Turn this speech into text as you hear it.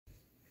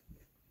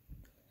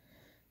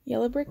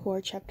Yellow Brick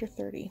War, Chapter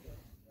 30.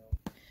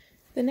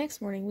 The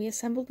next morning we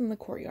assembled in the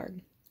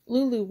courtyard.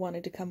 Lulu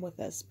wanted to come with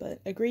us,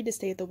 but agreed to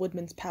stay at the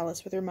Woodman's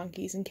Palace with her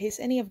monkeys in case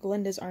any of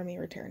Glinda's army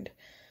returned.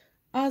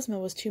 Ozma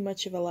was too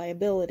much of a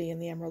liability in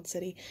the Emerald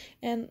City,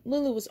 and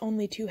Lulu was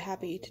only too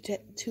happy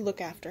to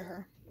look after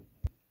her.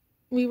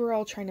 We were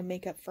all trying to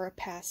make up for our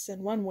pasts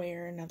in one way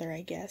or another,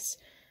 I guess,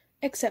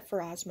 except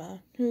for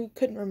Ozma, who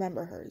couldn't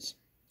remember hers.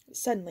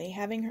 Suddenly,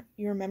 having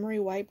your memory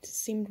wiped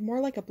seemed more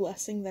like a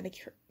blessing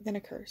than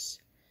a curse.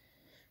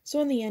 So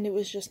in the end it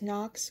was just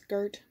Nox,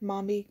 Gert,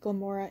 Mombi,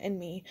 Glamora, and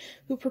me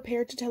who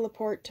prepared to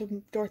teleport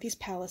to Dorothy's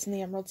palace in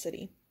the Emerald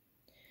City.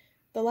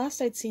 The last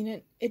I'd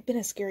seen it'd been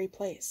a scary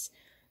place.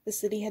 The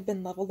city had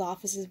been leveled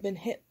off as it had been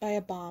hit by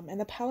a bomb,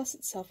 and the palace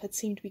itself had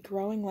seemed to be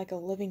growing like a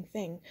living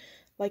thing,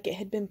 like it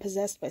had been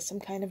possessed by some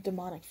kind of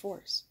demonic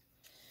force.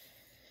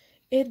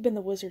 It had been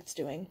the wizard's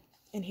doing,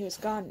 and he was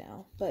gone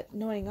now, but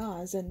knowing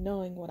Oz and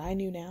knowing what I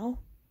knew now,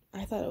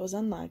 I thought it was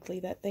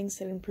unlikely that things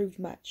had improved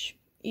much,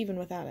 even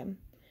without him.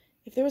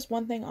 If there was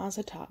one thing Oz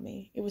had taught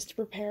me, it was to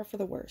prepare for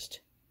the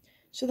worst.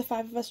 So the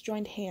five of us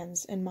joined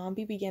hands, and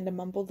Mombi began to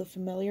mumble the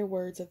familiar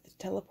words of the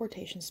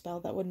teleportation spell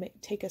that would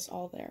take us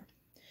all there.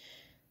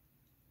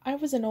 I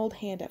was an old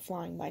hand at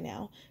flying by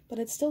now, but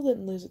it still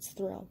didn't lose its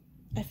thrill.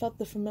 I felt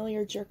the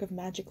familiar jerk of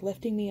magic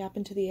lifting me up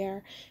into the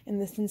air, and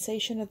the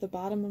sensation of the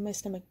bottom of my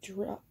stomach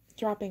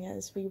dropping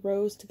as we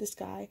rose to the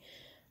sky,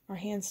 our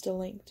hands still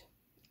linked.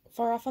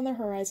 Far off on the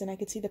horizon I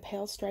could see the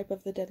pale stripe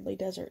of the deadly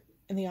desert.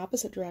 In the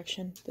opposite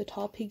direction, the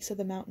tall peaks of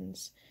the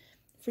mountains.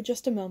 For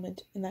just a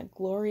moment, in that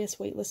glorious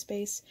weightless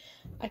space,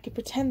 I could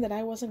pretend that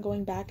I wasn't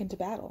going back into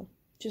battle,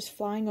 just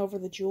flying over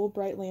the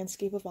jewel-bright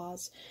landscape of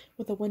Oz,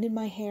 with the wind in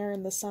my hair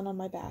and the sun on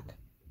my back.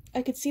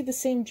 I could see the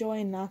same joy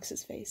in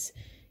Nox's face.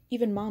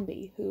 Even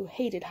Mombi, who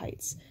hated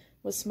heights,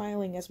 was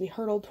smiling as we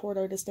hurtled toward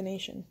our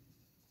destination.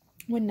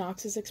 When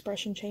Nox's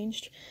expression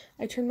changed,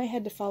 I turned my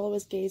head to follow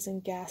his gaze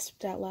and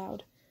gasped out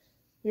loud.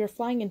 We were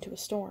flying into a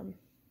storm.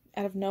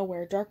 Out of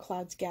nowhere, dark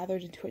clouds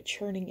gathered into a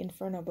churning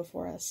inferno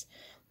before us,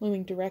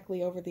 looming directly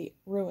over the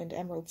ruined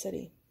Emerald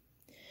City.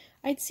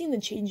 I'd seen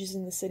the changes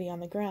in the city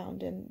on the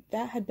ground, and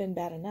that had been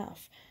bad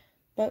enough,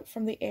 but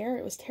from the air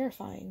it was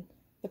terrifying.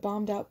 The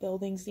bombed-out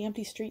buildings, the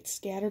empty streets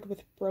scattered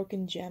with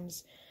broken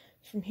gems.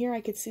 From here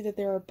I could see that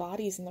there are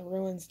bodies in the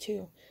ruins,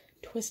 too,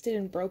 twisted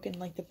and broken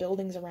like the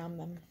buildings around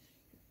them.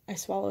 I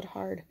swallowed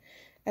hard.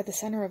 At the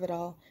center of it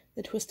all,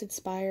 the twisted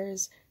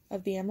spires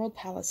of the Emerald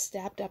Palace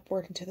stabbed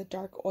upward into the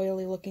dark,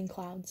 oily-looking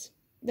clouds.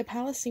 The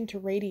palace seemed to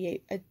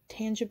radiate a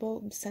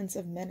tangible sense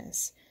of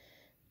menace.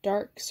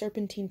 Dark,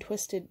 serpentine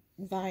twisted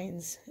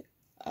vines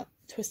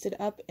twisted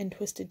up and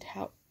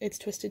its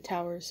twisted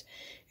towers,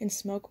 and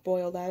smoke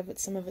boiled out of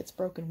some of its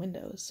broken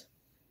windows.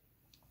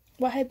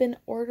 What had been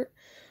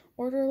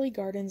orderly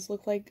gardens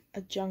looked like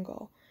a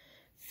jungle,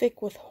 thick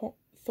with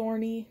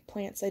thorny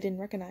plants I didn't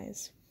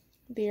recognize.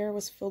 The air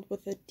was filled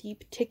with a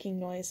deep ticking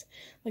noise,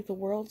 like the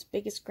world's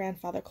biggest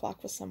grandfather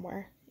clock was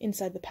somewhere,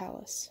 inside the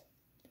palace.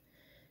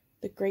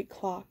 "The great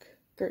clock,"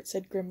 Gert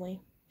said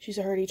grimly. "She's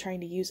already trying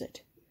to use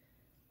it."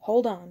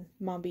 "Hold on,"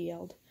 Mombi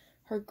yelled,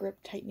 her grip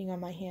tightening on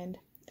my hand.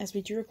 As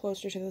we drew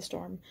closer to the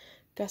storm,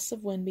 gusts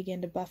of wind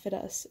began to buffet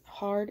us,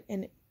 hard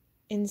and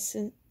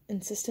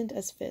insistent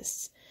as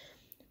fists.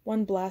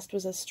 One blast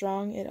was as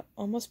strong it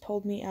almost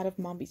pulled me out of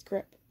Mombi's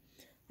grip.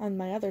 On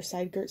my other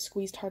side, Gert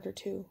squeezed harder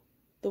too.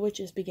 The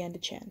witches began to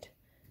chant.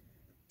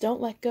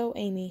 "Don't let go,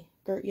 Amy,"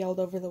 Gert yelled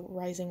over the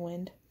rising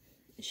wind.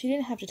 She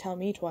didn't have to tell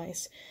me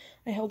twice.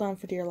 I held on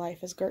for dear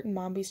life as Gert and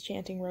Mombi's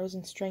chanting rose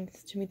in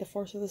strength to meet the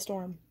force of the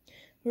storm.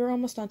 We were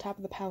almost on top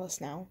of the palace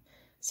now.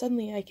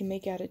 Suddenly I could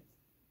make out a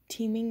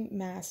teeming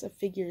mass of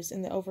figures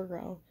in the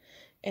overgrown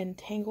and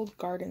tangled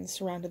gardens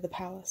surrounded the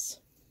palace.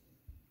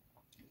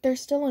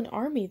 "There's still an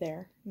army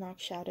there,"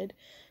 Nox shouted.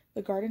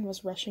 The garden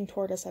was rushing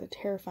toward us at a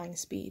terrifying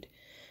speed.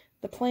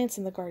 The plants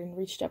in the garden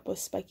reached up with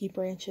spiky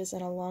branches,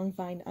 and a long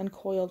vine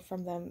uncoiled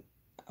from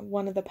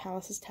one of the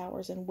palace's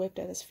towers and whipped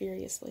at us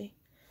furiously.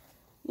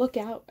 "Look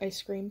out," I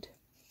screamed,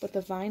 but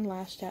the vine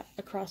lashed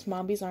across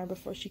Mombi's arm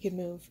before she could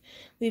move,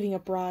 leaving a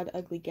broad,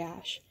 ugly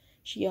gash.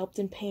 She yelped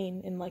in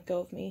pain and let go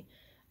of me.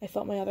 I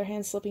felt my other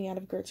hand slipping out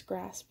of Gert's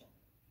grasp.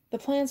 "The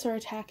plants are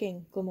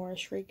attacking," Glamora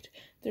shrieked.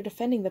 "They're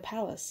defending the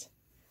palace."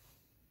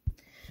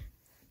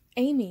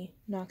 "Amy!"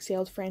 Nox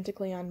yelled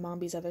frantically on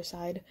Mombi's other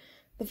side.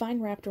 The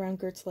vine wrapped around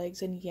Gert's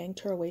legs and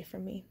yanked her away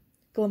from me.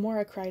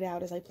 Glamora cried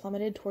out as I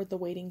plummeted toward the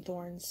waiting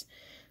thorns.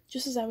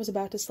 Just as I was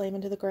about to slam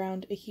into the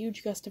ground, a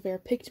huge gust of air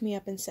picked me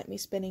up and sent me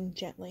spinning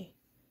gently.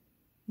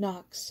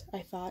 Nox,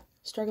 I thought,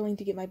 struggling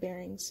to get my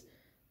bearings.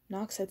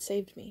 Nox had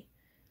saved me.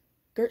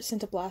 Gert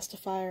sent a blast of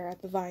fire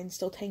at the vine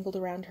still tangled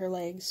around her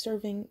legs,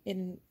 severing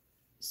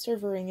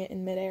it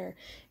in midair,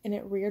 and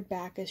it reared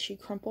back as she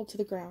crumpled to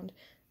the ground.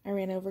 I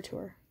ran over to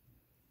her.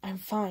 "I'm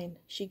fine,"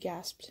 she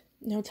gasped.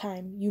 "No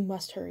time. You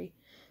must hurry."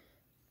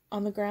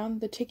 On the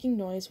ground, the ticking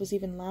noise was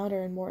even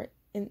louder and more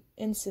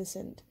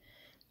insistent.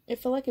 It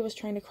felt like it was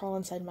trying to crawl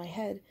inside my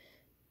head,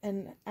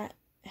 and I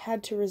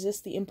had to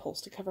resist the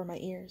impulse to cover my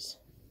ears.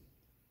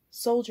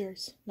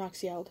 "Soldiers,"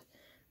 Nox yelled.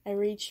 I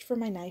reached for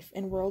my knife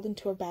and whirled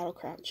into a battle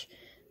crouch.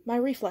 My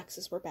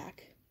reflexes were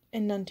back,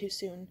 and none too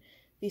soon.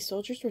 These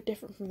soldiers were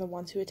different from the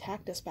ones who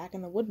attacked us back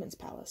in the Woodman's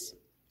Palace.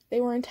 They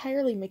were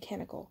entirely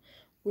mechanical,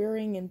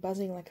 whirring and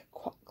buzzing like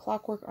a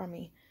clockwork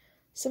army.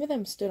 Some of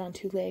them stood on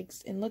 2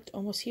 legs and looked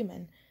almost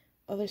human.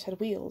 Others had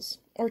wheels,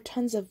 or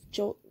tons of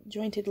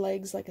jointed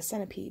legs like a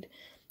centipede.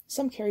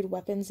 Some carried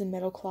weapons and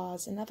metal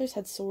claws, and others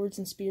had swords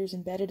and spears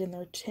embedded in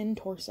their tin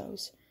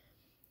torsos.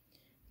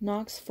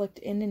 Nox flicked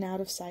in and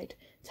out of sight,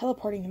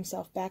 teleporting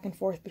himself back and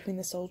forth between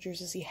the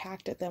soldiers as he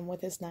hacked at them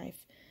with his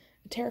knife.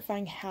 A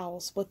terrifying howl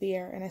split the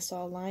air, and I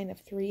saw a line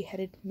of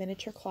 3-headed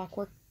miniature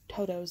clockwork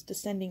Todos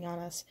descending on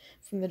us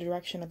from the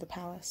direction of the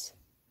palace.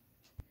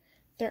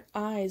 Their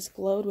eyes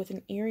glowed with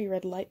an eerie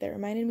red light that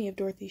reminded me of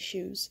Dorothy's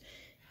shoes.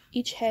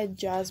 Each head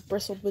jaws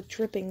bristled with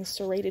dripping,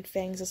 serrated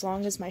fangs as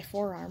long as my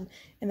forearm,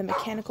 and the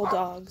mechanical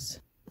dogs'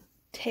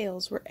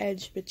 tails were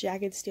edged with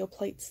jagged steel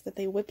plates that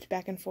they whipped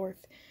back and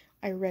forth.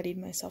 I readied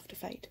myself to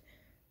fight.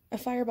 A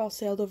fireball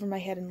sailed over my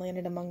head and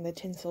landed among the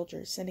tin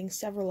soldiers, sending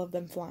several of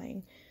them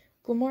flying.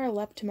 Glamora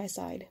leapt to my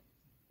side.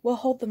 "We'll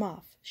hold them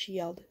off," she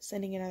yelled,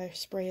 sending another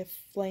spray of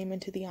flame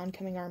into the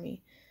oncoming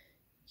army.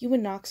 "You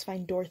and Nox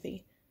find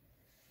Dorothy."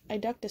 I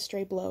ducked a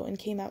stray blow and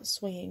came out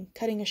swinging,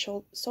 cutting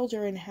a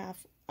soldier in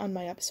half on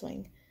my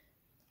upswing.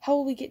 "How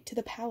will we get to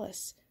the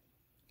palace?"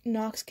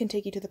 "Nox can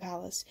take you to the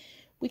palace.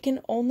 We can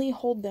only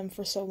hold them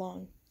for so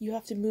long. You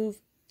have to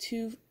move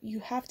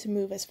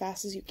as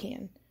fast as you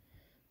can."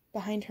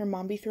 Behind her,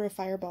 Mombi threw a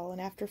fireball,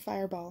 and after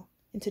fireball,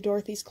 into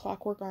Dorothy's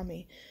clockwork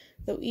army.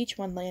 Though each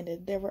one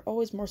landed, there were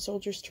always more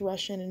soldiers to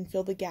rush in and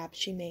fill the gap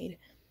she made.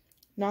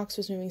 Nox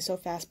was moving so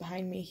fast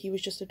behind me, he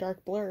was just a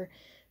dark blur.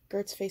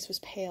 Gert's face was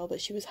pale,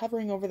 but she was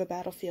hovering over the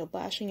battlefield,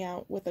 lashing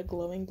out with a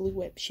glowing blue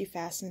whip she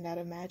fastened out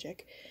of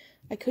magic.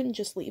 I couldn't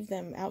just leave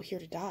them out here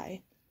to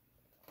die.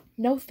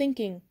 "No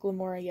thinking,"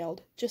 Glamora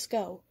yelled. "Just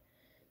go."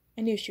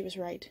 I knew she was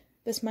right.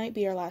 This might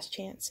be our last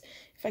chance.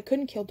 If I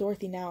couldn't kill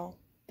Dorothy now,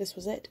 this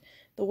was it.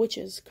 The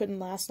witches couldn't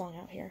last long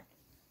out here.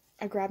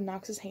 I grabbed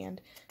Nox's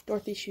hand.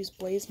 Dorothy's shoes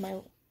blazed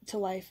to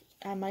life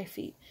at my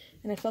feet,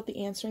 and I felt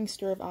the answering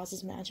stir of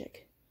Oz's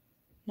magic.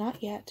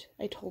 "Not yet,"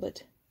 I told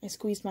it. I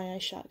squeezed my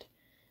eyes shut.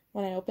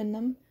 When I opened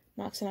them,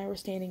 Nox and I were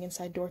standing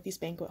inside Dorothy's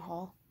banquet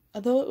hall,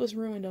 although it was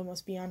ruined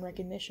almost beyond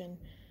recognition.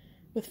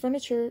 What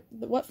furniture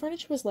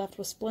was left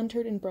was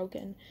splintered and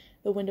broken.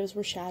 The windows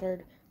were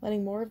shattered,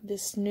 letting more of the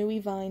snowy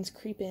vines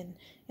creep in,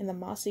 and the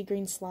mossy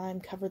green slime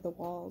covered the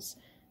walls.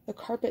 The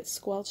carpet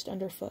squelched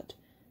underfoot.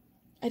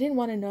 I didn't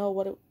want to know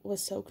what it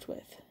was soaked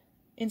with.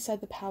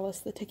 Inside the palace,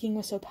 the ticking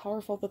was so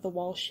powerful that the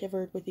walls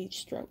shivered with each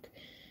stroke.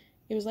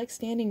 It was like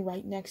standing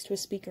right next to a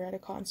speaker at a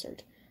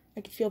concert. I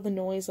could feel the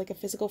noise like a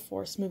physical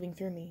force moving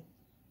through me.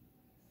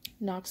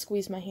 Nox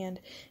squeezed my hand,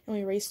 and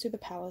we raced through the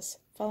palace,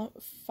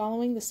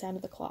 following the sound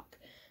of the clock.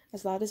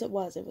 As loud as it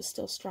was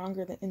still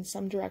stronger in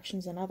some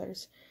directions than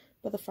others,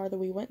 but the farther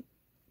we went,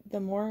 the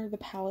more the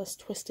palace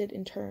twisted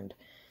and turned.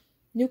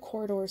 New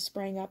corridors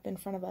sprang up in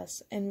front of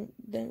us, and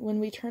when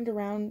we turned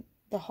around,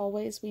 the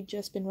hallways we'd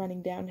just been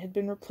running down had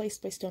been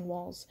replaced by stone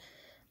walls.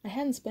 I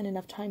hadn't spent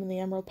enough time in the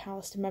Emerald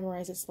Palace to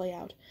memorize its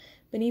layout,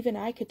 but even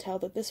I could tell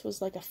that this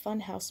was like a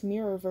funhouse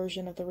mirror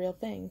version of the real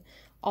thing,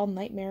 all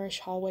nightmarish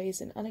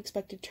hallways and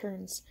unexpected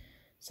turns.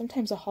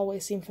 Sometimes a hallway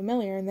seemed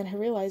familiar, and then I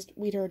realized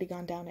we'd already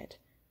gone down it.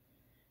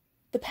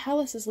 "The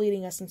palace is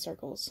leading us in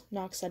circles,"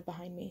 Nox said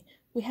behind me.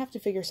 "We have to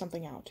figure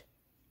something out."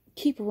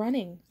 "Keep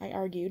running," I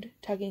argued,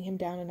 tugging him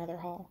down another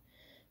hall.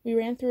 We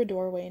ran through a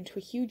doorway into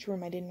a huge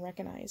room I didn't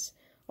recognize,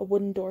 a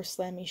wooden door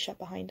slamming shut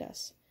behind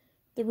us.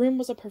 The room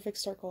was a perfect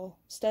circle,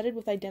 studded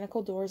with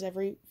identical doors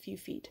every few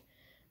feet.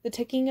 The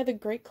ticking of the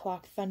great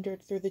clock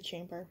thundered through the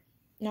chamber.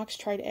 Nox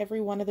tried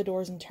every one of the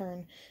doors in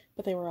turn,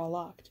 but they were all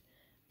locked.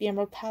 The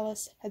Emerald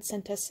Palace had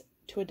sent us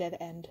to a dead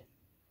end.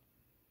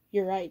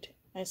 "You're right,"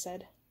 I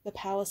said. "The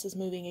palace is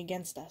moving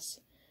against us."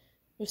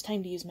 It was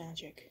time to use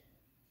magic.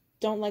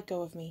 "Don't let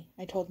go of me,"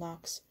 I told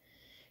Nox.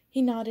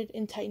 He nodded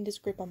and tightened his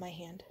grip on my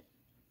hand.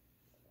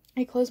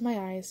 I closed my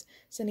eyes,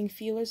 sending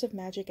feelers of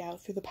magic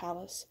out through the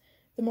palace.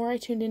 The more I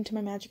tuned into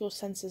my magical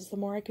senses, the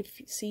more I could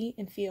see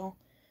and feel.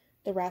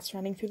 The rats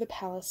running through the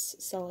palace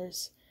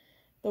cellars,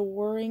 the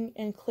whirring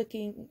and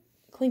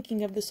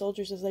clinking of the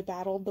soldiers as they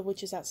battled the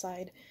witches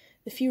outside,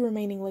 the few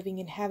remaining living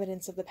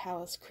inhabitants of the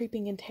palace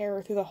creeping in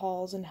terror through the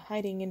halls and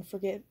hiding in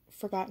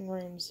forgotten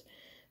rooms.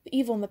 The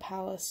evil in the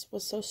palace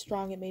was so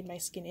strong it made my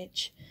skin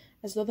itch,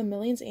 as though a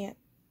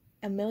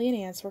million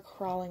ants were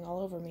crawling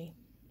all over me.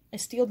 I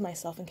steeled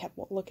myself and kept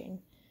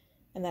looking,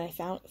 and then I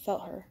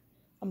felt her,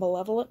 a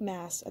malevolent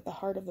mass at the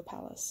heart of the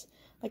palace,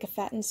 like a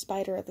fattened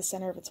spider at the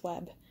center of its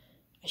web.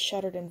 I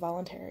shuddered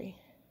involuntarily.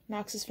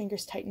 Nox's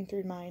fingers tightened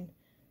through mine.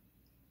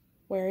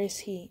 "Where is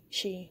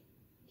she?"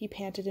 He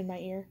panted in my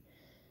ear.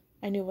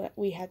 I knew what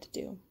we had to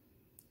do.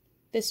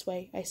 "This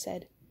way," I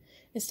said.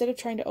 Instead of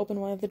trying to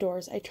open one of the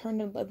doors, I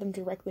turned and led them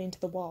directly into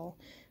the wall,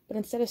 but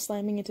instead of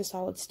slamming into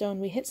solid stone,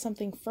 we hit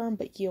something firm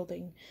but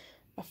yielding.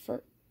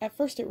 At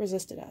first it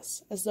resisted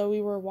us, as though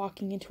we were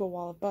walking into a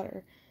wall of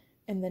butter,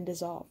 and then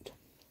dissolved.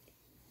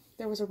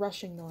 There was a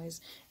rushing noise,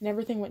 and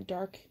everything went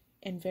dark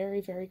and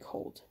very, very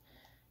cold.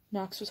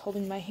 Knox was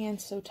holding my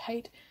hand so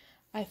tight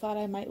I thought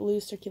I might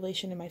lose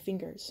circulation in my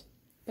fingers,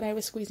 but I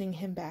was squeezing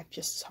him back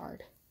just as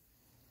hard.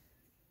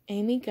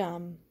 "Amy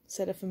Gum,"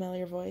 said a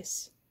familiar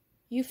voice.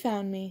 "You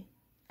found me.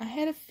 I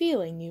had a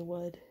feeling you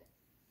would."